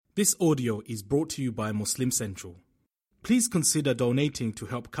This audio is brought to you by Muslim Central. Please consider donating to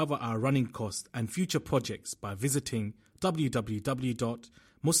help cover our running costs and future projects by visiting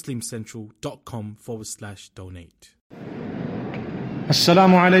www.muslimcentral.com/donate.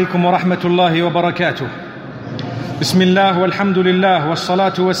 Assalamu alaikum wa rahmatullahi wa barakatuh. Bismillah walhamdulillah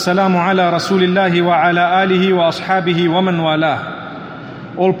wassalatu wassalamu ala rasulillahi wa ala alihi wa ashabihi wa man walah.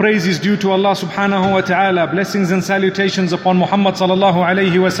 All praise is due to Allah subhanahu wa ta'ala. Blessings and salutations upon Muhammad sallallahu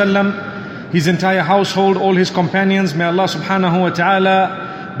alayhi wa sallam, his entire household, all his companions. May Allah subhanahu wa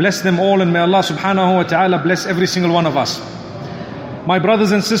ta'ala bless them all, and may Allah subhanahu wa ta'ala bless every single one of us. My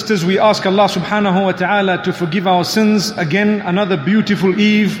brothers and sisters, we ask Allah subhanahu wa ta'ala to forgive our sins. Again, another beautiful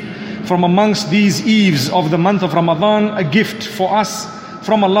eve from amongst these eves of the month of Ramadan, a gift for us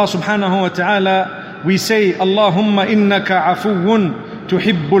from Allah subhanahu wa ta'ala. We say, Allahumma innaka afuwun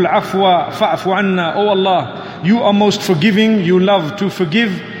tuhibbul afwa fa'fu anna. Oh Allah, you are most forgiving, you love to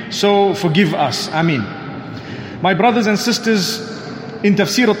forgive, so forgive us. Ameen. My brothers and sisters, in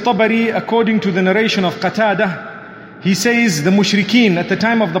Tafsir al-Tabari, according to the narration of Qatadah, he says the mushrikeen at the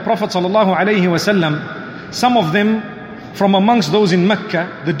time of the Prophet sallallahu alaihi wasallam, some of them from amongst those in Mecca,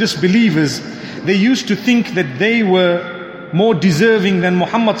 the disbelievers, they used to think that they were more deserving than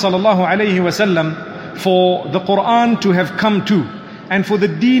Muhammad sallallahu alaihi wasallam for the Quran to have come to, and for the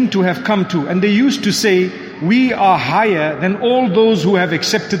deen to have come to. And they used to say, we are higher than all those who have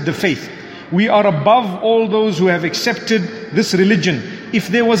accepted the faith. We are above all those who have accepted this religion. If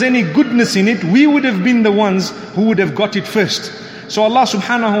there was any goodness in it, we would have been the ones who would have got it first. So Allah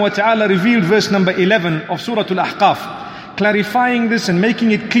subhanahu wa ta'ala revealed verse number 11 of Surah Al-Ahqaf, clarifying this and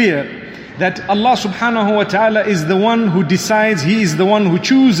making it clear that Allah subhanahu wa ta'ala is the one who decides, He is the one who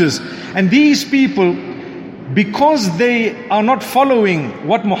chooses. And these people, because they are not following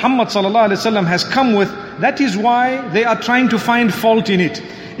what Muhammad sallallahu alaihi wasallam has come with, that is why they are trying to find fault in it.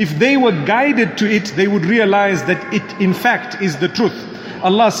 If they were guided to it, they would realize that it in fact is the truth.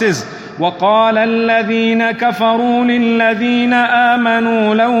 Allah says, وَقَالَ الَّذِينَ كَفَرُوا لِلَّذِينَ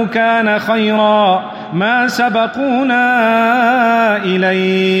آمَنُوا لَوْ كَانَ خَيْرًا مَا سَبَقُونَا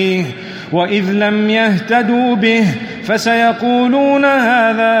إِلَيْهِ وَإِذْ لَمْ يَهْتَدُوا بِهِ فَسَيَقُولُونَ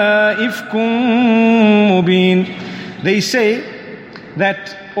هَذَا إِفْكٌ مُبِينٌ. They say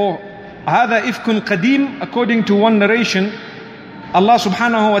that, هَذَا إِفْكٌ قَدِيمٌ. According to one narration, Allah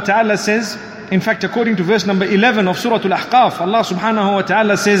subhanahu wa ta'ala says, in fact according to verse number 11 of Surah Al-Ahqaf, Allah subhanahu wa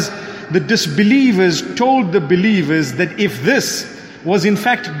ta'ala says, the disbelievers told the believers that if this was in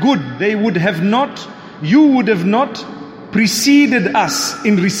fact good, you would have not preceded us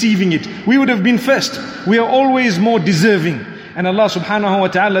in receiving it. We would have been first. We are always more deserving. And Allah subhanahu wa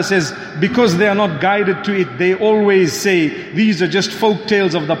ta'ala says, because they are not guided to it, they always say, these are just folk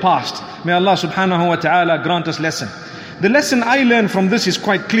tales of the past. May Allah subhanahu wa ta'ala grant us lesson. The lesson I learned from this is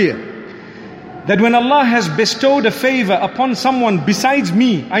quite clear. That when Allah has bestowed a favor upon someone besides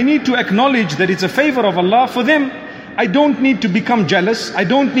me, I need to acknowledge that it's a favor of Allah for them. I don't need to become jealous. I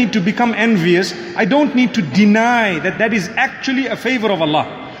don't need to become envious. I don't need to deny that that is actually a favor of Allah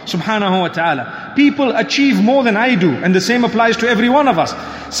subhanahu wa ta'ala. People achieve more than I do, and the same applies to every one of us.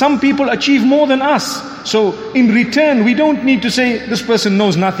 Some people achieve more than us. So in return, we don't need to say, this person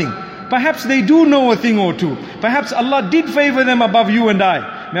knows nothing. Perhaps they do know a thing or two. Perhaps Allah did favor them above you and I.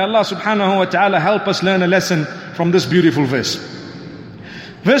 May Allah subhanahu wa ta'ala help us learn a lesson from this beautiful verse.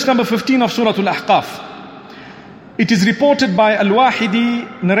 Verse number 15 of Surah Al-Ahqaf. It is reported by Al-Wahidi,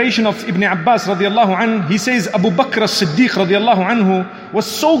 narration of Ibn Abbas radiallahu anhu. He says Abu Bakr as-Siddiq radiallahu anhu was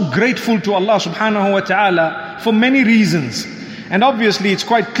so grateful to Allah subhanahu wa ta'ala for many reasons. And obviously it's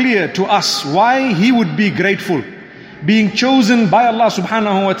quite clear to us why he would be grateful. Being chosen by Allah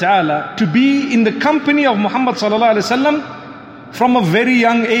subhanahu wa ta'ala to be in the company of Muhammad sallallahu alaihi wasallam from a very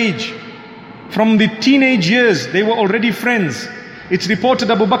young age. From the teenage years, they were already friends. It's reported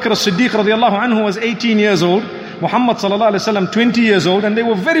Abu Bakr as-Siddiq radiallahu anhu was 18 years old. Muhammad sallallahu alaihi wasallam 20 years old, and they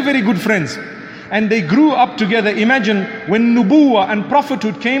were very, very good friends. And they grew up together. Imagine when Nubuwah and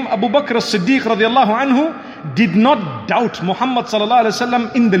prophethood came, Abu Bakr as-Siddiq radiallahu anhu did not doubt Muhammad sallallahu alaihi wasallam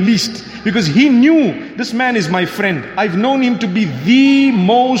in the least, because he knew this man is my friend. I've known him to be the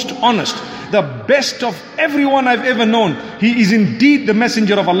most honest, the best of everyone I've ever known. He is indeed the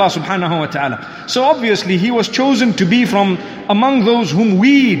messenger of Allah subhanahu wa ta'ala. So obviously he was chosen to be from among those whom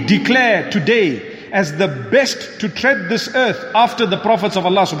we declare today as the best to tread this earth after the prophets of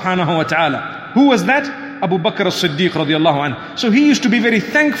Allah subhanahu wa ta'ala. Who was that? Abu Bakr as-Siddiq radiallahu anhu. So he used to be very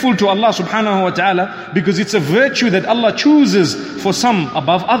thankful to Allah subhanahu wa ta'ala, because it's a virtue that Allah chooses for some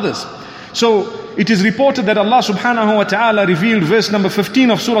above others. So it is reported that Allah subhanahu wa ta'ala revealed verse number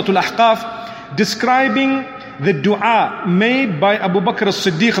 15 of Surah Al-Ahqaf, describing the dua made by Abu Bakr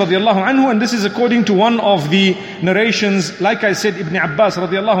as-Siddiq radiallahu anhu, and this is according to one of the narrations, like I said, Ibn Abbas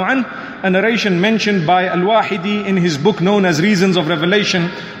radiallahu anhu, a narration mentioned by Al-Wahidi in his book known as Reasons of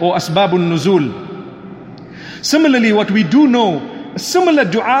Revelation or Asbabun Nuzul. Similarly, what we do know, a similar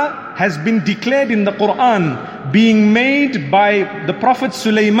dua has been declared in the Quran, being made by the Prophet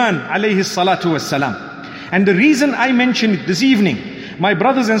Sulaiman alayhi salatu wassalam. And the reason I mention it this evening, my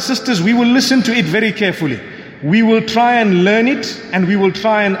brothers and sisters, we will listen to it very carefully. We will try and learn it, and we will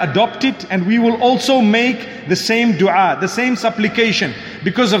try and adopt it, and we will also make the same dua, the same supplication,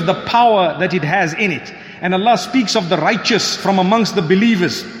 because of the power that it has in it. And Allah speaks of the righteous from amongst the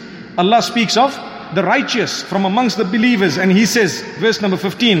believers. Allah speaks of the righteous from amongst the believers, and He says, verse number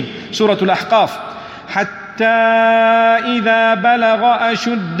 15, Surah Al-Ahqaf, حتى إذا بلغ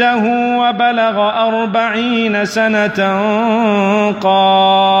أشده وبلغ 40 سنة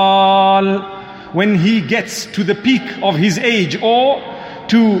قال, when he gets to the peak of his age or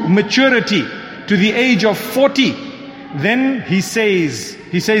to maturity, to the age of 40, then he says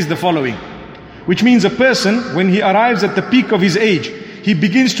the following, which means a person, when he arrives at the peak of his age, he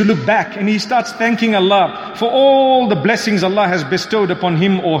begins to look back and he starts thanking Allah for all the blessings Allah has bestowed upon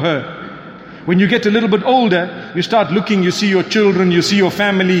him or her. When you get a little bit older, you start looking, you see your children, you see your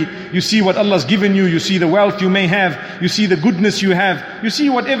family, you see what Allah's given you, you see the wealth you may have, you see the goodness you have, you see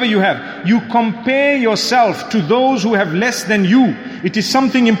whatever you have. You compare yourself to those who have less than you. It is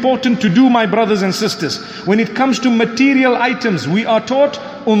something important to do, my brothers and sisters. When it comes to material items, we are taught,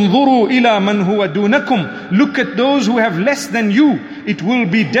 انظروا إلى من هو دونكم. Look at those who have less than you. It will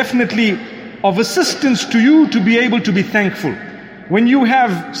be definitely of assistance to you to be able to be thankful. When you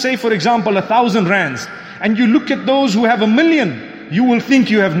have, say for example, 1,000 rands, and you look at those who have 1,000,000, you will think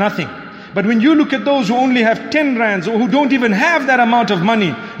you have nothing. But when you look at those who only have 10 rands, or who don't even have that amount of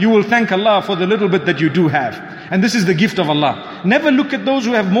money, you will thank Allah for the little bit that you do have. And this is the gift of Allah. Never look at those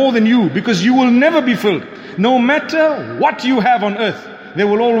who have more than you, because you will never be filled. No matter what you have on earth, there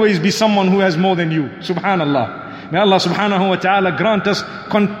will always be someone who has more than you. Subhanallah. May Allah subhanahu wa ta'ala grant us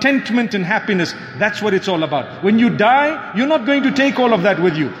contentment and happiness. That's what it's all about. When you die, you're not going to take all of that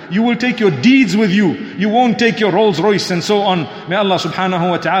with you. You will take your deeds with you. You won't take your Rolls Royce and so on. May Allah subhanahu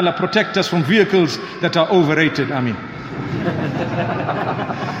wa ta'ala protect us from vehicles that are overrated. Ameen.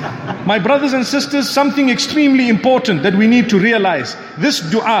 My brothers and sisters, something extremely important that we need to realize. This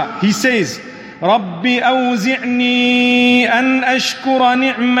dua, he says, رَبِّ أَوْزِعْنِي أَنْ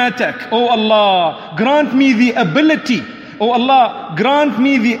أَشْكُرَ نِعْمَتَكَ. Oh Allah, grant me the ability. Oh Allah, grant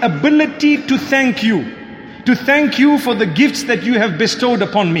me the ability to thank you. To thank you for the gifts that you have bestowed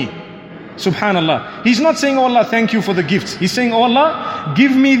upon me. Subhanallah. He's not saying, oh Allah, thank you for the gifts. He's saying, oh Allah,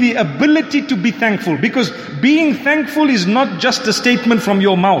 give me the ability to be thankful. Because being thankful is not just a statement from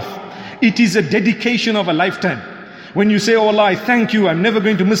your mouth. It is a dedication of a lifetime. When you say, oh Allah, I thank you, I'm never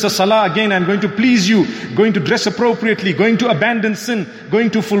going to miss a salah again, I'm going to please you, going to dress appropriately, going to abandon sin, going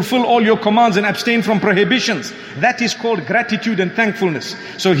to fulfill all your commands and abstain from prohibitions. That is called gratitude and thankfulness.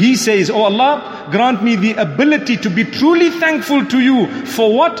 So he says, oh Allah, grant me the ability to be truly thankful to you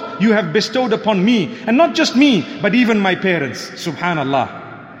for what you have bestowed upon me. And not just me, but even my parents. Subhanallah.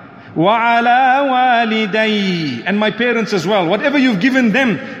 وَعَلَى وَالِدَيْ. And my parents as well. Whatever you've given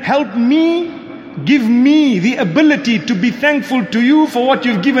them, help me. Give me the ability to be thankful to you for what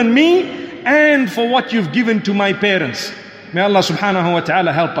you've given me and for what you've given to my parents. May Allah subhanahu wa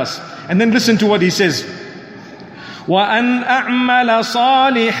ta'ala help us. And then listen to what he says. وَأَنْ أَعْمَلَ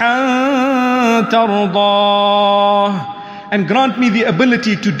صَالِحًا تَرْضَاهُ. And grant me the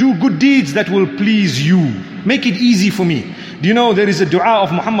ability to do good deeds that will please you. Make it easy for me. Do you know there is a dua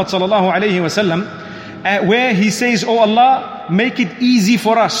of Muhammad sallallahu alayhi wa sallam where he says, oh Allah, make it easy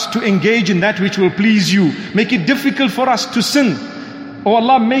for us to engage in that which will please you. Make it difficult for us to sin. Oh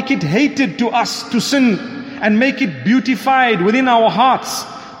Allah, make it hated to us to sin, and make it beautified within our hearts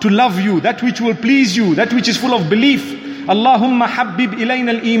to love you, that which will please you, that which is full of belief. Allahumma habbib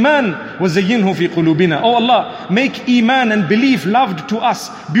ilayna al-iman wa zayyinhu fi qulubina. Oh Allah, make iman and belief loved to us,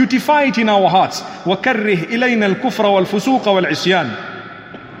 beautify it in our hearts. Wa karrih ilayna al-kufra wal-fusuqa wal-isyan.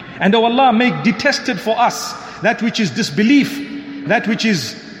 And oh Allah, make detested for us that which is disbelief, that which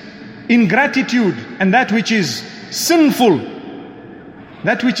is ingratitude, and that which is sinful.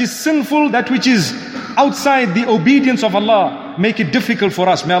 That which is sinful, that which is outside the obedience of Allah. Make it difficult for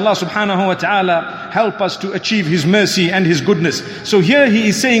us. May Allah subhanahu wa ta'ala help us to achieve His mercy and His goodness. So here he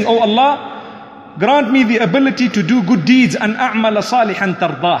is saying, oh Allah, grant me the ability to do good deeds, and a'mala salihan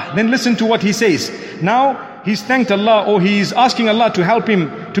tardah. Then listen to what he says. Now, he's thanked Allah, or he's asking Allah to help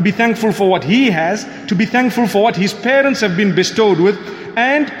him to be thankful for what he has, to be thankful for what his parents have been bestowed with,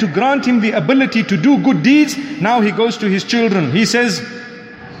 and to grant him the ability to do good deeds. Now he goes to his children. He says,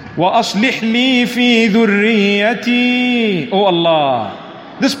 وَأَصْلِحْ لِي فِي ذُرِّيَّتِي. Oh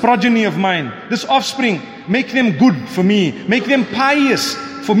Allah, this progeny of mine, this offspring, make them good for me. Make them pious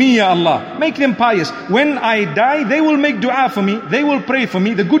for me, Ya Allah. Make them pious. When I die, they will make dua for me. They will pray for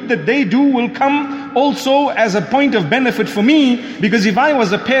me. The good that they do will come also as a point of benefit for me. Because if I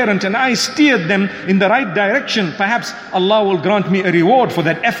was a parent and I steered them in the right direction, perhaps Allah will grant me a reward for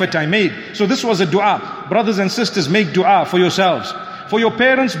that effort I made. So this was a dua. Brothers and sisters, make dua for yourselves. For your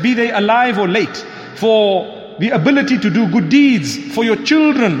parents, be they alive or late. For the ability to do good deeds. For your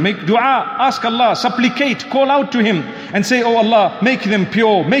children, make dua, ask Allah, supplicate, call out to Him and say, oh Allah, make them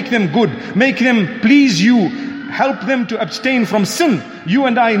pure, make them good, make them please you, help them to abstain from sin. You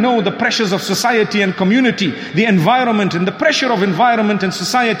and I know the pressures of society and community, the environment and the pressure of environment and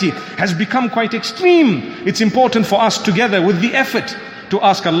society has become quite extreme. It's important for us together with the effort to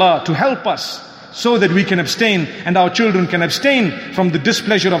ask Allah to help us, so that we can abstain and our children can abstain from the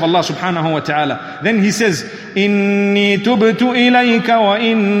displeasure of Allah subhanahu wa ta'ala. Then he says, Inni tubtu ilayka wa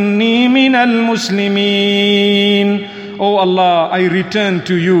inni minal muslimin. Oh Allah, I return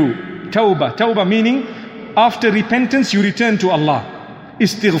to you. Tawbah. Tawbah meaning, after repentance you return to Allah.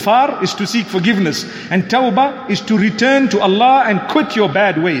 Istighfar is to seek forgiveness. And tawbah is to return to Allah and quit your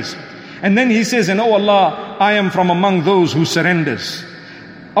bad ways. And then he says, and oh Allah, I am from among those who surrenders.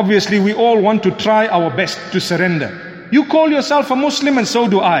 Obviously, we all want to try our best to surrender. You call yourself a Muslim and so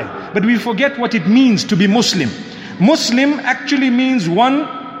do I. But we forget what it means to be Muslim. Muslim actually means one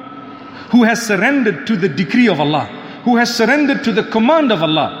who has surrendered to the decree of Allah, who has surrendered to the command of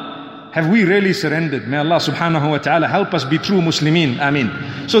Allah. Have we really surrendered? May Allah subhanahu wa ta'ala help us be true Muslimin. Ameen.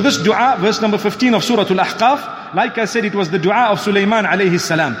 So this dua, verse number 15 of Surah Al-Ahqaf, like I said, it was the dua of Sulaiman alayhi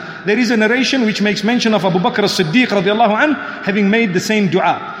salam. There is a narration which makes mention of Abu Bakr as-Siddiq radiallahu anh having made the same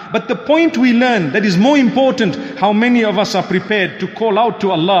dua. But the point we learn that is more important, how many of us are prepared to call out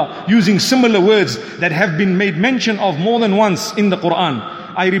to Allah using similar words that have been made mention of more than once in the Quran.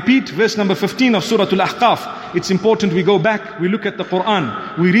 I repeat, verse number 15 of Surah Al-Ahqaf. It's important we go back, we look at the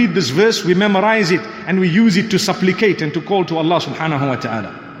Quran, we read this verse, we memorize it, and we use it to supplicate and to call to Allah subhanahu wa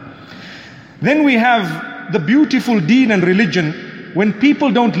ta'ala. Then we have the beautiful deen and religion. When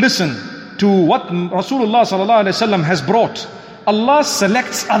people don't listen to what Rasulullah sallallahu alaihi wasallam has brought, Allah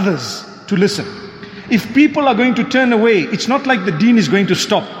selects others to listen. If people are going to turn away, it's not like the deen is going to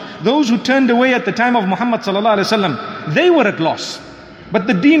stop. Those who turned away at the time of Muhammad sallallahu alaihi wasallam, they were at loss. But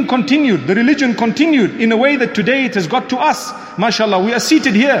the deen continued, the religion continued in a way that today it has got to us. MashaAllah, we are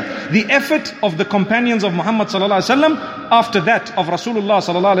seated here. The effort of the companions of Muhammad sallallahu alaihi wasallam, after that of Rasulullah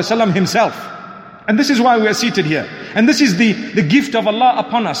sallallahu alaihi wasallam himself. And this is why we are seated here. And this is the gift of Allah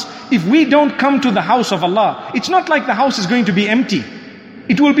upon us. If we don't come to the house of Allah, it's not like the house is going to be empty.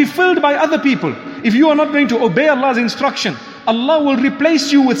 It will be filled by other people. If you are not going to obey Allah's instruction, Allah will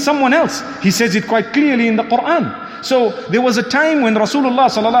replace you with someone else. He says it quite clearly in the Quran. So there was a time when Rasulullah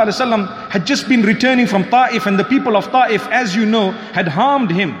sallallahu alaihi wasallam had just been returning from Ta'if, and the people of Ta'if, as you know, had harmed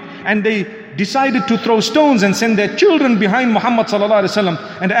him. And they decided to throw stones and send their children behind Muhammad sallallahu alaihi wasallam.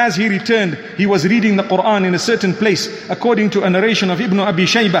 And as he returned, he was reading the Quran in a certain place, according to a narration of Ibn Abi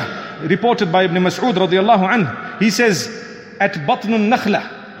Shaybah, reported by Ibn Mas'ud radiyallahu anhu. He says, at Batnun Nakhla,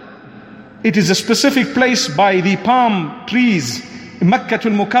 it is a specific place by the palm trees,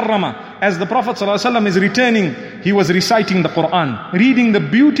 Makkatul Mukarramah. As the Prophet ﷺ is returning, he was reciting the Quran, reading the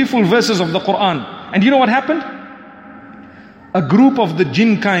beautiful verses of the Quran. And you know what happened? A group of the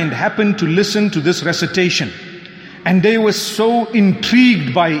jinn kind happened to listen to this recitation. And they were so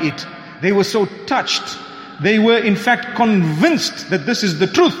intrigued by it. They were so touched. They were in fact convinced that this is the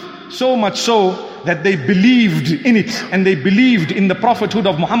truth. So much so that they believed in it, and they believed in the prophethood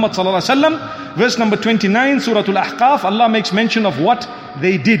of Muhammad sallallahu alaihi wasallam. Verse number 29, Surah Al-Ahqaf, Allah makes mention of what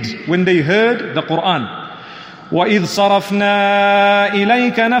they did when they heard the Quran. وَإِذْ صَرَفْنَا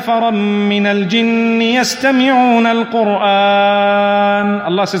إِلَيْكَ نَفَرًا مِنَ الْجِنِّ يَسْتَمِعُونَ الْقُرْآنَ.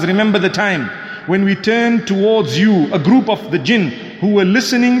 Allah says, remember the time when we turned towards you a group of the jinn who were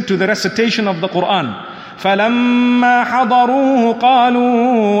listening to the recitation of the Quran. فَلَمَّا حَضَرُوهُ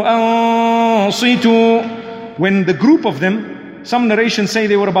قَالُوا أَنصِتُوا. When the group of them, some narrations say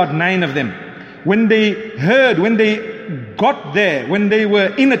they were about 9 of them, when they heard, when they got there, when they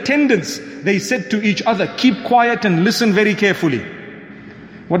were in attendance, they said to each other, keep quiet and listen very carefully.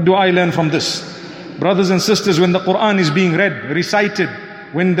 What do I learn from this? Brothers and sisters, when the Quran is being read, recited,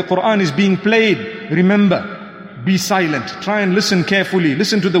 when the Quran is being played, remember, be silent. Try and listen carefully.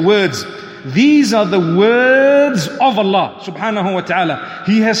 Listen to the words. these are the words of Allah subhanahu wa ta'ala.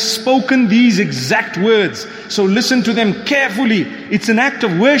 He has spoken these exact words. So listen to them carefully. It's an act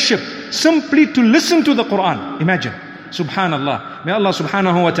of worship simply to listen to the Quran. Imagine. Subhanallah. May Allah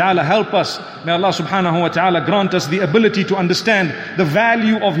subhanahu wa ta'ala help us. May Allah subhanahu wa ta'ala grant us the ability to understand the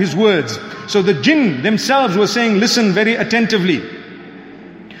value of His words. So the jinn themselves were saying, listen very attentively.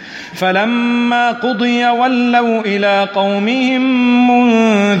 فَلَمَّا قُضِيَ وَلَّوْا إِلَىٰ قَوْمِهِمْ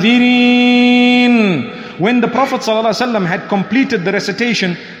مُنذِرِينَ. When the Prophet ﷺ had completed the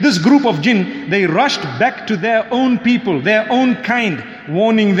recitation, this group of jinn, they rushed back to their own people, their own kind,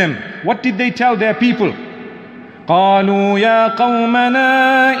 warning them. What did they tell their people? قالوا يا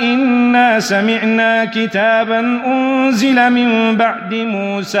قومنا إنا سمعنا كتابا أنزل من بعد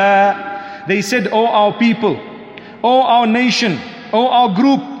موسى. They said, O our people, O our nation, O our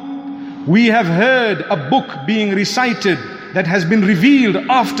group, we have heard a book being recited that has been revealed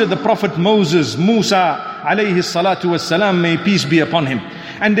after the Prophet Moses, Musa alayhi salatu wassalam, may peace be upon him.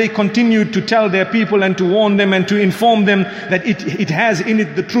 And they continued to tell their people and to warn them and to inform them that it has in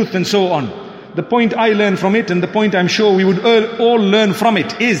it the truth and so on. The point I learned from it, and the point I'm sure we would all learn from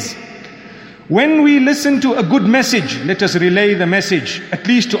it, is when we listen to a good message, let us relay the message, at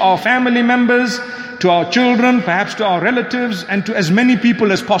least to our family members, to our children, perhaps to our relatives, and to as many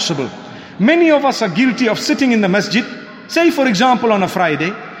people as possible. Many of us are guilty of sitting in the masjid. Say for example on a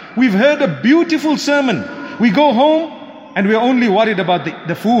Friday, we've heard a beautiful sermon. We go home and we're only worried about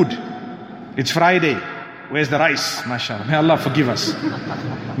the food. It's Friday. Where's the rice? MashaAllah. May Allah forgive us.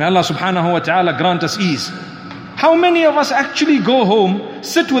 May Allah subhanahu wa ta'ala grant us ease. How many of us actually go home,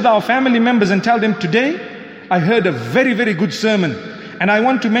 sit with our family members and tell them, today I heard a very, very good sermon. And I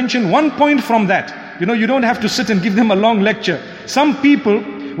want to mention one point from that. You know, you don't have to sit and give them a long lecture. Some people,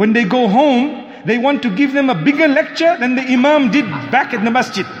 when they go home, they want to give them a bigger lecture than the imam did back at the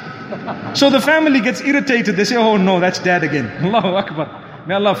masjid. So the family gets irritated. They say, oh no, that's dad again. Allahu Akbar.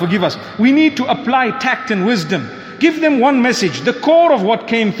 May Allah forgive us. We need to apply tact and wisdom. Give them one message, the core of what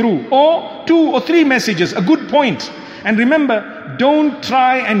came through, or 2 or 3 messages, a good point. And remember, don't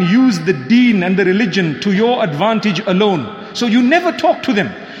try and use the deen and the religion to your advantage alone. So you never talk to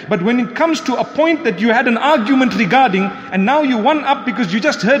them. But when it comes to a point that you had an argument regarding, and now you won up because you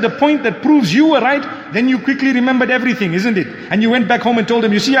just heard a point that proves you were right, then you quickly remembered everything, isn't it? And you went back home and told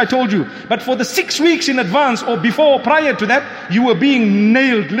them, you see, I told you. But for the 6 weeks in advance or before or prior to that, you were being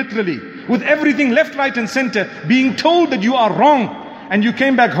nailed literally, with everything left, right and center, being told that you are wrong. And you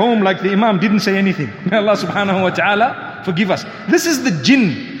came back home like the imam didn't say anything. May Allah subhanahu wa ta'ala forgive us. This is the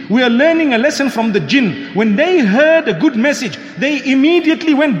jinn. We are learning a lesson from the jinn. When they heard a good message, they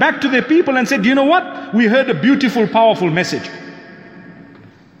immediately went back to their people and said, you know what? We heard a beautiful, powerful message.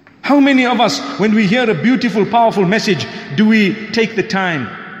 How many of us, when we hear a beautiful, powerful message, do we take the time,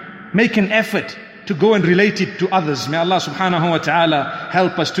 make an effort to go and relate it to others? May Allah subhanahu wa ta'ala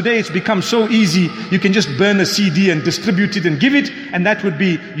help us. Today it's become so easy. You can just burn a CD and distribute it and give it, and that would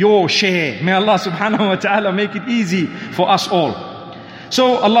be your share. May Allah subhanahu wa ta'ala make it easy for us all.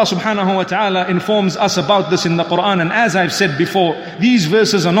 So Allah subhanahu wa ta'ala informs us about this in the Quran, and as I've said before, these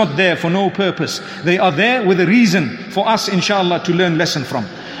verses are not there for no purpose. They are there with a reason for us inshallah to learn lesson from.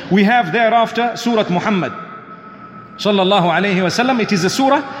 We have thereafter Surah Muhammad sallallahu alayhi wasallam. It is a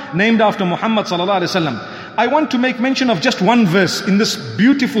surah named after Muhammad sallallahu alayhi wasallam. I want to make mention of just one verse in this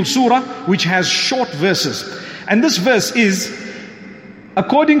beautiful surah which has short verses. And this verse is,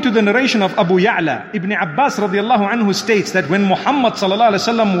 according to the narration of Abu Ya'la, Ibn Abbas radiallahu anhu states that when Muhammad sallallahu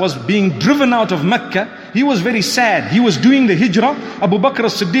alaihi wasallam was being driven out of Mecca, he was very sad. He was doing the hijrah, Abu Bakr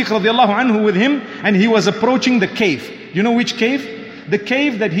as-Siddiq radiallahu anhu with him, and he was approaching the cave. You know which cave? The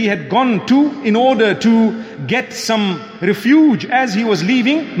cave that he had gone to in order to get some refuge as he was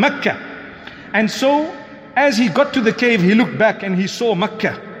leaving Mecca. And so, as he got to the cave, he looked back and he saw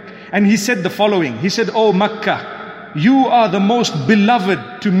Mecca. And he said the following. He said, "Oh Mecca, you are the most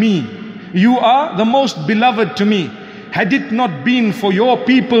beloved to me. You are the most beloved to me. Had it not been for your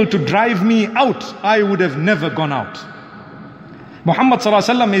people to drive me out, I would have never gone out." Muhammad sallallahu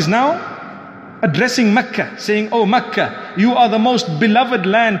alaihi wasallam is now addressing Mecca, saying, "Oh Mecca, you are the most beloved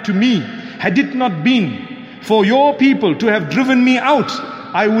land to me. Had it not been for your people to have driven me out,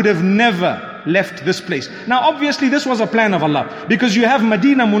 I would have never left this place." Now obviously this was a plan of Allah, because you have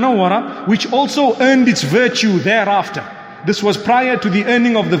Medina Munawwara, which also earned its virtue thereafter. This was prior to the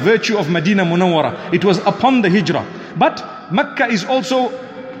earning of the virtue of Medina Munawwara. It was upon the hijrah. But Mecca is also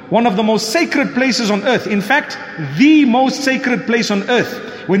one of the most sacred places on earth. In fact, the most sacred place on earth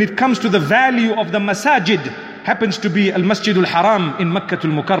when it comes to the value of the masajid happens to be Al-Masjid al-Haram in Makkah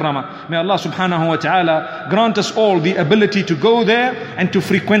al-Mukarramah. May Allah subhanahu wa ta'ala grant us all the ability to go there and to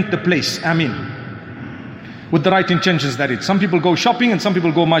frequent the place. Ameen. With the right intentions, that is. Some people go shopping and some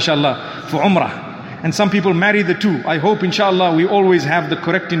people go, mashallah, for Umrah. And some people marry the two. I hope, inshallah, we always have the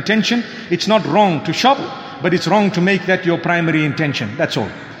correct intention. It's not wrong to shop, but it's wrong to make that your primary intention. That's all.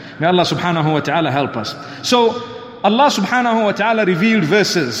 May Allah subhanahu wa ta'ala help us. So, Allah subhanahu wa ta'ala revealed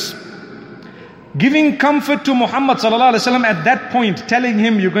verses giving comfort to Muhammad sallallahu alaihi wasallam at that point, telling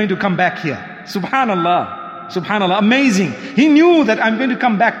him, you're going to come back here. Subhanallah. Subhanallah. Amazing. He knew that I'm going to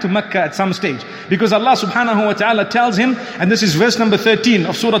come back to Mecca at some stage. Because Allah subhanahu wa ta'ala tells him, and this is verse number 13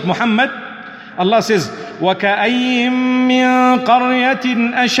 of Surah Muhammad, Allah says, وَكَأَيِّن مِّن قَرْيَةٍ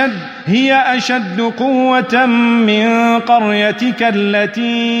هِيَ أَشَدُّ قُوَّةً مِّن قَرْيَتِكَ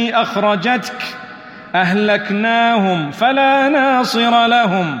الَّتِي أَخْرَجَتْكَ أَهْلَكْنَاهُمْ فَلَا نَاصِرَ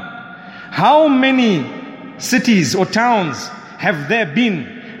لَهُمْ. How many cities or towns have there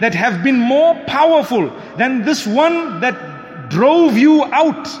been that have been more powerful than this one that drove you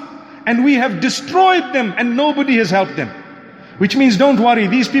out, and we have destroyed them and nobody has helped them? Which means, don't worry,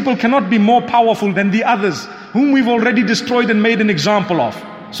 these people cannot be more powerful than the others whom we've already destroyed and made an example of.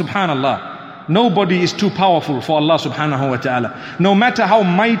 Subhanallah. Nobody is too powerful for Allah subhanahu wa ta'ala. No matter how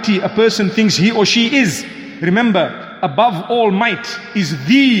mighty a person thinks he or she is, remember, above all might is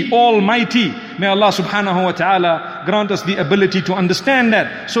the Almighty. May Allah subhanahu wa ta'ala grant us the ability to understand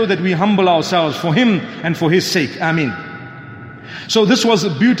that, so that we humble ourselves for Him and for His sake. Ameen. So this was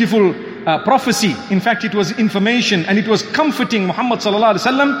a beautiful prophecy. In fact, it was information, and it was comforting Muhammad sallallahu alaihi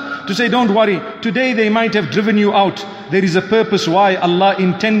wasallam to say, don't worry, today they might have driven you out. There is a purpose why Allah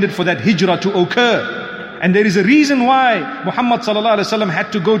intended for that hijrah to occur. And there is a reason why Muhammad sallallahu alaihi wasallam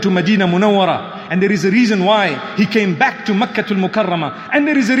had to go to Medina Munawwara. And there is a reason why he came back to Makkah al-Mukarramah. And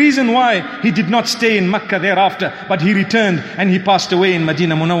there is a reason why he did not stay in Makkah thereafter, but he returned and he passed away in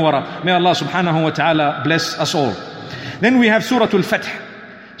Medina Munawwara. May Allah subhanahu wa ta'ala bless us all. Then we have Surah Al-Fath.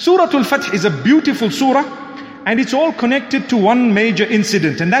 Surah Al-Fath is a beautiful surah, and it's all connected to one major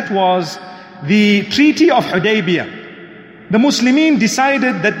incident, and that was the Treaty of Hudaybiyah. The Muslimin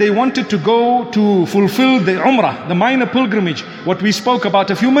decided that they wanted to go to fulfill the Umrah, the minor pilgrimage, what we spoke about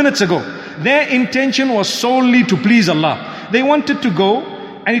a few minutes ago. Their intention was solely to please Allah. They wanted to go,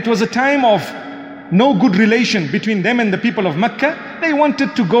 and it was a time of no good relation between them and the people of Mecca. They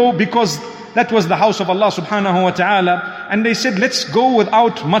wanted to go because that was the house of Allah subhanahu wa ta'ala. And they said, let's go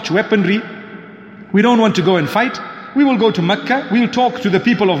without much weaponry. We don't want to go and fight. We will go to Mecca. We'll talk to the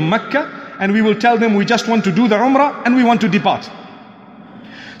people of Mecca, and we will tell them we just want to do the Umrah and we want to depart.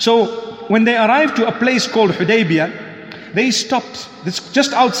 So when they arrived to a place called Hudaybiyah, they stopped. It's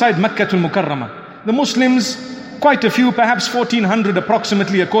just outside Makkah al-Mukarramah. The Muslims, quite a few, perhaps 1400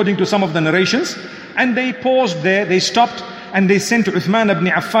 approximately according to some of the narrations, and they paused there, they stopped, and they sent Uthman ibn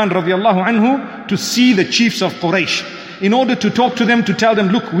Affan radiallahu anhu to see the chiefs of Quraysh, in order to talk to them, to tell them,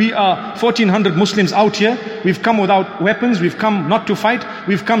 look, we are 1400 Muslims out here. We've come without weapons. We've come not to fight.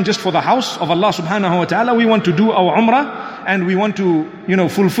 We've come just for the house of Allah subhanahu wa ta'ala. We want to do our Umrah, and we want to,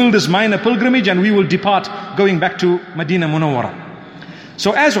 fulfill this minor pilgrimage, and we will depart going back to Medina Munawwara.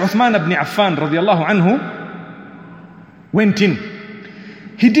 So as Uthman ibn Affan radiallahu anhu went in,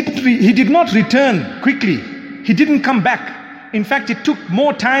 he did not return quickly. He didn't come back. In fact, it took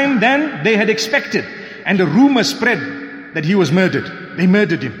more time than they had expected. And a rumor spread that he was murdered. They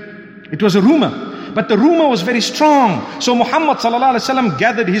murdered him. It was a rumor. But the rumor was very strong. So Muhammad sallallahu alaihi wasallam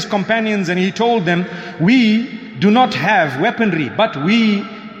gathered his companions and he told them, we do not have weaponry, but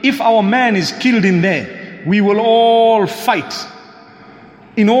if our man is killed in there, we will all fight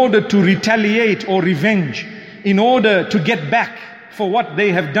in order to retaliate or revenge, in order to get back for what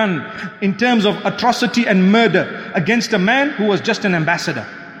they have done in terms of atrocity and murder against a man who was just an ambassador.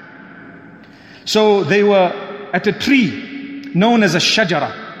 So they were at a tree known as a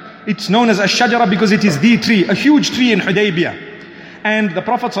shajara. It's known as a shajara because it is the tree, a huge tree in Hudaybiyah. And the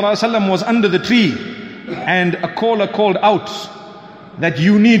Prophet ﷺ was under the tree, and a caller called out that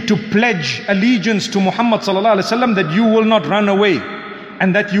you need to pledge allegiance to Muhammad ﷺ, that you will not run away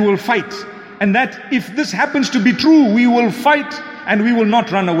and that you will fight. And that if this happens to be true, we will fight and we will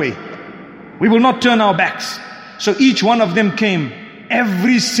not run away. We will not turn our backs. So each one of them came.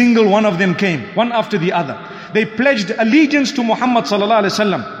 Every single one of them came, one after the other. They pledged allegiance to Muhammad sallallahu alaihi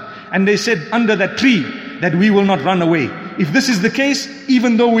wasallam, and they said under that tree that we will not run away. If this is the case,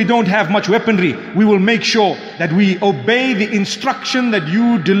 even though we don't have much weaponry, we will make sure that we obey the instruction that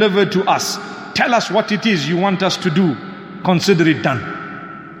you delivered to us. Tell us what it is you want us to do. Consider it done.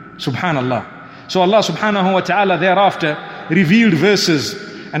 Subhanallah. So Allah subhanahu wa ta'ala thereafter revealed verses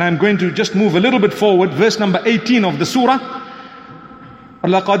and I'm going to just move a little bit forward, verse number 18 of the surah.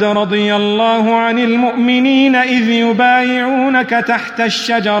 لَقَدْ رَضِيَ اللَّهُ عَنِ الْمُؤْمِنِينَ إِذْ يُبَايِعُونَكَ تَحْتَ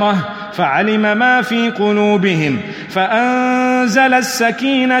الشَّجَرَةِ فَعَلِمَ مَا فِي قُلُوبِهِمْ فَأَنزَلَ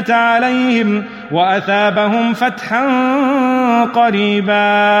السَّكِينَةَ عَلَيْهِمْ وَأَثَابَهُمْ فَتْحًا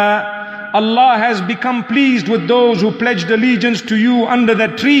قَرِيبًا. Allah has become pleased with those who pledged allegiance to you under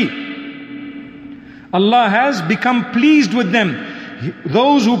that tree. Allah has become pleased with them.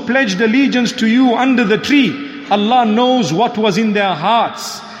 Those who pledged allegiance to you under the tree, Allah knows what was in their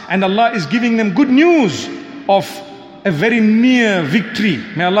hearts, and Allah is giving them good news of a very near victory.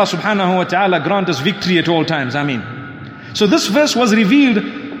 May Allah subhanahu wa ta'ala grant us victory at all times. Ameen. So this verse was revealed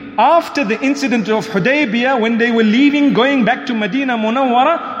after the incident of Hudaybiyah, when they were leaving, going back to Medina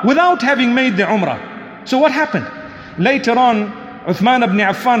Munawwara without having made the Umrah. So what happened? Later on, Uthman ibn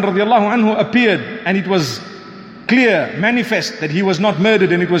Affan radiallahu anhu appeared, and it was clear, manifest, that he was not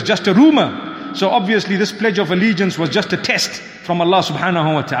murdered and it was just a rumor. So obviously this pledge of allegiance was just a test from Allah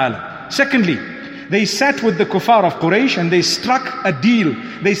subhanahu wa ta'ala. Secondly, they sat with the kuffar of Quraysh and they struck a deal.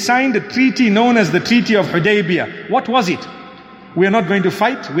 They signed a treaty known as the Treaty of Hudaybiyah. What was it? We are not going to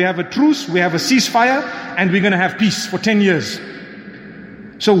fight. We have a truce, we have a ceasefire, and we're going to have peace for 10 years.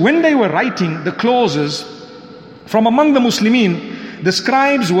 So when they were writing the clauses, from among the Muslimin, the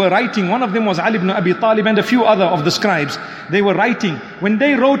scribes were writing. One of them was Ali ibn Abi Talib and a few other of the scribes. They were writing. When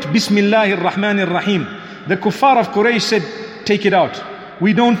they wrote Bismillahir Rahmanir Rahim, the kuffar of Quraysh said, take it out.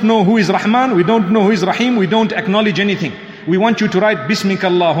 We don't know who is Rahman, we don't know who is Rahim, we don't acknowledge anything. We want you to write Bismika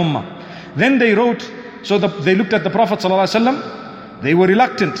Allahumma. Then they wrote, so they looked at the Prophet ﷺ. They were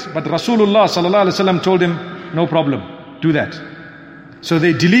reluctant, but Rasulullah ﷺ told him, no problem, do that. So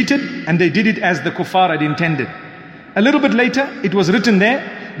they deleted, and they did it as the kuffar had intended. A little bit later, it was written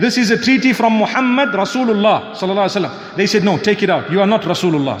there, this is a treaty from Muhammad Rasulullah sallallahu alaihi wasallam. They said, no, take it out. You are not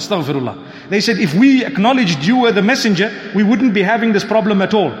Rasulullah. Astaghfirullah. They said, if we acknowledged you were the messenger, we wouldn't be having this problem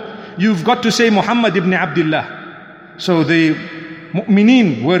at all. You've got to say Muhammad ibn Abdullah. So the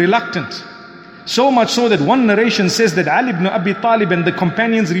mu'mineen were reluctant. So much so that one narration says that Ali ibn Abi Talib and the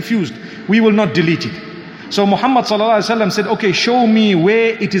companions refused. We will not delete it. So Muhammad sallallahu alaihi wasallam said, okay, show me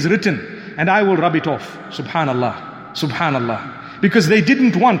where it is written and I will rub it off. Subhanallah. Subhanallah. Because they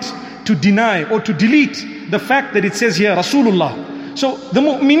didn't want to deny or to delete the fact that it says here Rasulullah. So the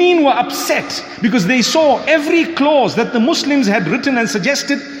mu'mineen were upset because they saw every clause that the Muslims had written and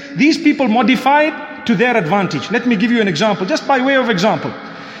suggested, these people modified to their advantage. Let me give you an example, just by way of example.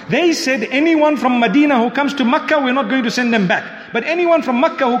 They said anyone from Medina who comes to Makkah, we're not going to send them back. But anyone from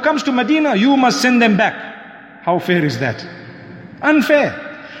Makkah who comes to Medina, you must send them back. How fair is that? Unfair.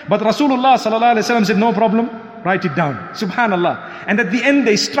 But Rasulullah sallallahu alaihi wasallam said, no problem. Write it down. Subhanallah. And at the end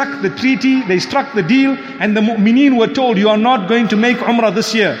they struck the treaty, they struck the deal, and the mu'mineen were told, you are not going to make Umrah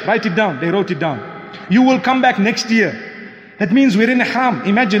this year. Write it down. They wrote it down. You will come back next year. That means we're in Ihram.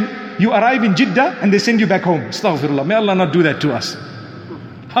 Imagine you arrive in Jeddah and they send you back home. Astaghfirullah. May Allah not do that to us.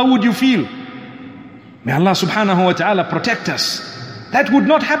 How would you feel? May Allah subhanahu wa ta'ala protect us. That would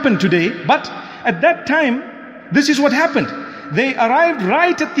not happen today, but at that time, this is what happened. They arrived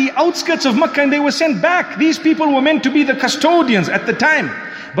right at the outskirts of Makkah and they were sent back. These people were meant to be the custodians at the time.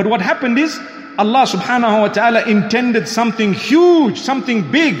 But what happened is, Allah subhanahu wa ta'ala intended something huge, something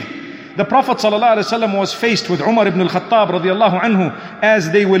big. The Prophet ﷺ was faced with Umar ibn al-Khattab radiallahu anhu as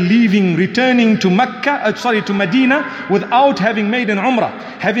they were leaving, returning to to Medina without having made an Umrah.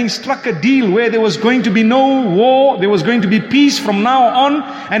 Having struck a deal where there was going to be no war, there was going to be peace from now on,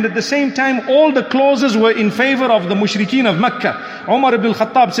 and at the same time all the clauses were in favor of the mushrikeen of Makkah. Umar ibn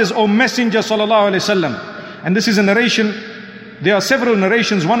al-Khattab says, O Messenger sallallahu alayhi wasallam. And this is a narration. There are several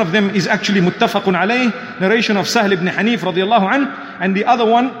narrations. One of them is actually muttafaqun alayh, narration of Sahl ibn Hanif radiallahu anhu, and the other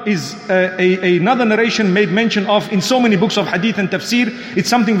one is another narration made mention of in so many books of hadith and tafsir. It's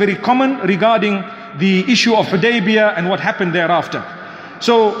something very common regarding the issue of Hudaybiyah and what happened thereafter.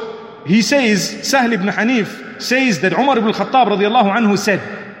 So he says, Sahl ibn Hanif says that Umar ibn al-Khattab radiallahu anhu said,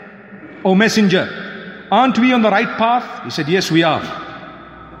 O Messenger, aren't we on the right path? He said, yes, we are.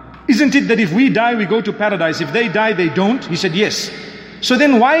 Isn't it that if we die, we go to paradise? If they die, they don't? He said, yes. So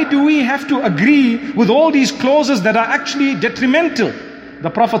then why do we have to agree with all these clauses that are actually detrimental? The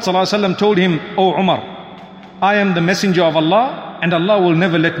Prophet ﷺ told him, O Umar, I am the messenger of Allah and Allah will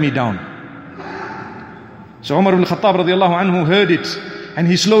never let me down. So Umar ibn Khattab radiallahu anhu heard it and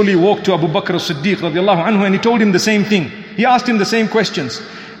he slowly walked to Abu Bakr as-Siddiq radiallahu anhu and he told him the same thing. He asked him the same questions.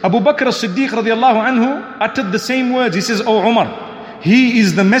 Abu Bakr as-Siddiq radiallahu anhu uttered the same words. He says, O Umar, he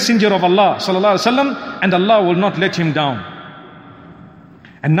is the messenger of Allah sallallahu alaihi wasallam and Allah will not let him down.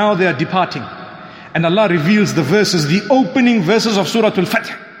 And now they are departing. And Allah reveals the verses, the opening verses of Surah Al-Fath.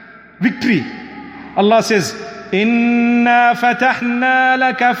 victory. Allah says, Inna fatahna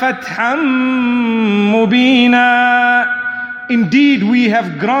laka fatham mubina. Indeed, we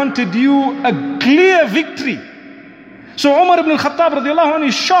have granted you a clear victory. So Umar ibn al-Khattab radiallahu anhu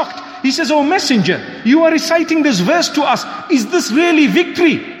is shocked. He says, "Oh Messenger, you are reciting this verse to us. Is this really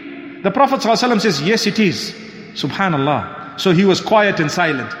victory?" The Prophet ﷺ says, "Yes, it is." Subhanallah. So he was quiet and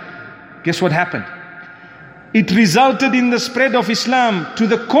silent. Guess what happened? It resulted in the spread of Islam to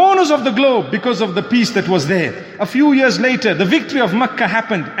the corners of the globe because of the peace that was there. A few years later, the victory of Makkah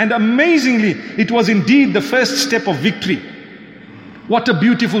happened, and amazingly, it was indeed the first step of victory. What a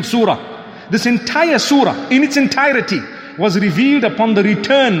beautiful surah. This entire surah, in its entirety, was revealed upon the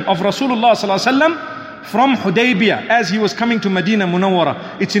return of Rasulullah ﷺ from Hudaybiyah as he was coming to Medina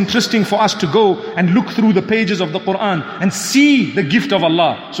Munawwara. It's interesting for us to go and look through the pages of the Quran and see the gift of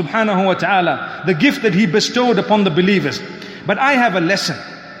Allah subhanahu wa ta'ala, the gift that He bestowed upon the believers. But I have a lesson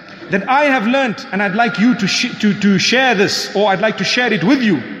that I have learnt, and I'd like you to share this, or I'd like to share it with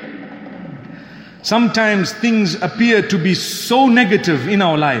you. Sometimes things appear to be so negative in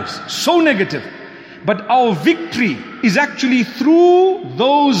our lives, so negative. But our victory is actually through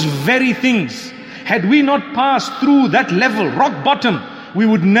those very things. Had we not passed through that level, rock bottom, we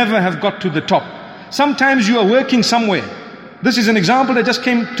would never have got to the top. Sometimes you are working somewhere. This is an example that just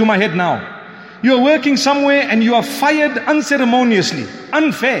came to my head now. You are working somewhere and you are fired unceremoniously,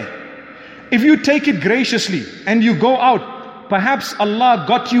 unfair. If you take it graciously and you go out, perhaps Allah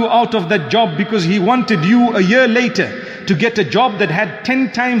got you out of that job because He wanted you a year later to get a job that had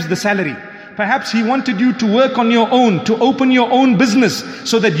 10 times the salary. Perhaps He wanted you to work on your own, to open your own business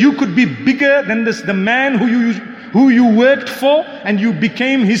so that you could be bigger than the man who you worked for, and you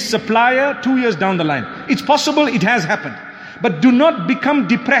became his supplier 2 years down the line. It's possible, it has happened. But do not become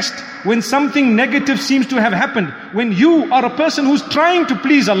depressed when something negative seems to have happened. When you are a person who's trying to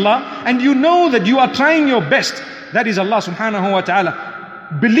please Allah and you know that you are trying your best, that is Allah subhanahu wa ta'ala.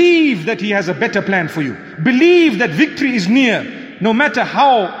 Believe that He has a better plan for you. Believe that victory is near, no matter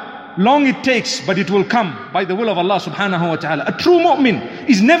how long it takes, but it will come by the will of Allah subhanahu wa ta'ala. A true mu'min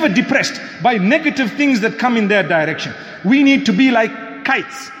is never depressed by negative things that come in their direction. We need to be like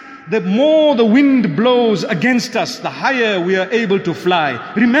kites. The more the wind blows against us, the higher we are able to fly.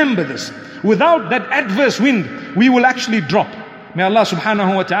 Remember this. Without that adverse wind, we will actually drop. May Allah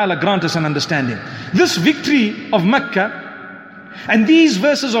subhanahu wa ta'ala grant us an understanding. This victory of Makkah and these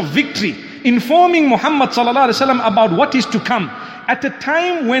verses of victory informing Muhammad sallallahu alaihi wasallam about what is to come. At a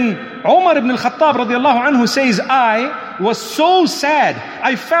time when Umar ibn al-Khattab radiallahu anhu says, I was so sad,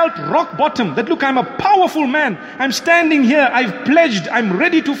 I felt rock bottom, that look, I'm a powerful man, I'm standing here, I've pledged, I'm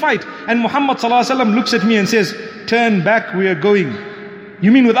ready to fight. And Muhammad sallallahu alaihi wasallam looks at me and says, turn back, we are going.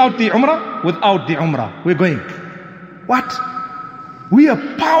 You mean without the Umrah? Without the Umrah, we're going. What? We are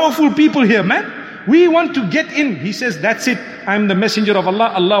powerful people here, man. We want to get in. He says, that's it. I'm the messenger of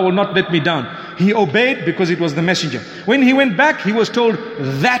Allah. Allah will not let me down. He obeyed because it was the messenger. When he went back, he was told,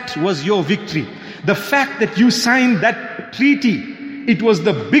 that was your victory. The fact that you signed that treaty, it was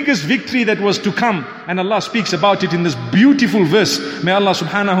the biggest victory that was to come. And Allah speaks about it in this beautiful verse. May Allah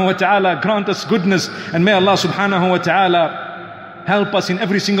subhanahu wa ta'ala grant us goodness. And may Allah subhanahu wa ta'ala help us in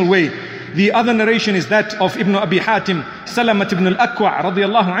every single way. The other narration is that of Ibn Abi Hatim. Salamat ibn al-Akwa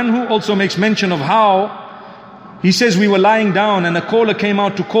radiallahu anhu also makes mention of how he says we were lying down and a caller came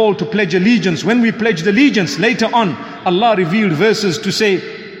out to call to pledge allegiance. When we pledged allegiance, later on, Allah revealed verses to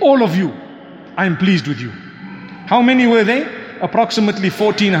say, all of you, I am pleased with you. How many were they? Approximately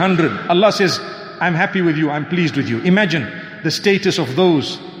 1400. Allah says, I'm happy with you, I'm pleased with you. Imagine the status of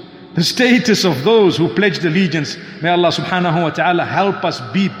those who pledged allegiance. May Allah subhanahu wa ta'ala help us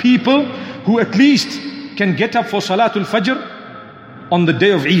be people who at least can get up for Salatul Fajr on the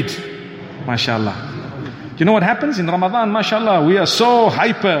day of Eid. MashaAllah. You know what happens in Ramadan? MashaAllah, we are so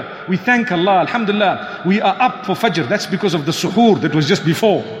hyper. We thank Allah, alhamdulillah. We are up for Fajr. That's because of the suhoor that was just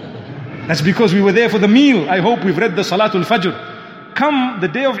before. That's because we were there for the meal. I hope we've read the Salatul Fajr. Come the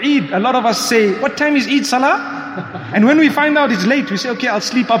day of Eid, a lot of us say, what time is Eid Salah? And when we find out it's late, we say, okay, I'll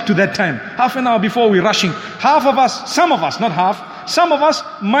sleep up to that time. Half an hour before we're rushing. Half of us, some of us, not half, some of us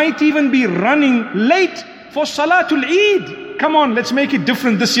might even be running late for Salatul Eid. Come on, let's make it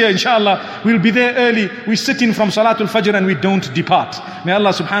different this year, inshallah. We'll be there early. We sit in from Salatul Fajr and we don't depart. May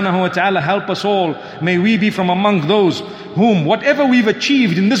Allah subhanahu wa ta'ala help us all. May we be from among those whom whatever we've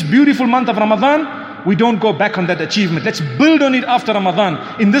achieved in this beautiful month of Ramadan, we don't go back on that achievement. Let's build on it after Ramadan.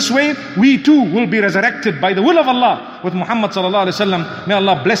 In this way, we too will be resurrected by the will of Allah with Muhammad sallallahu alaihi wasallam. May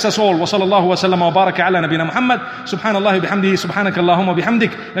Allah bless us all. Wa sallallahu wa sallam wa baraka ala nabina Muhammad. Subhanallah bihamdihi, subhanakallahumma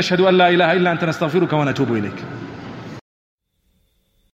bihamdik. Nashhadu an la ilaha illa anta nastaghfiruka wa natubu ilayk.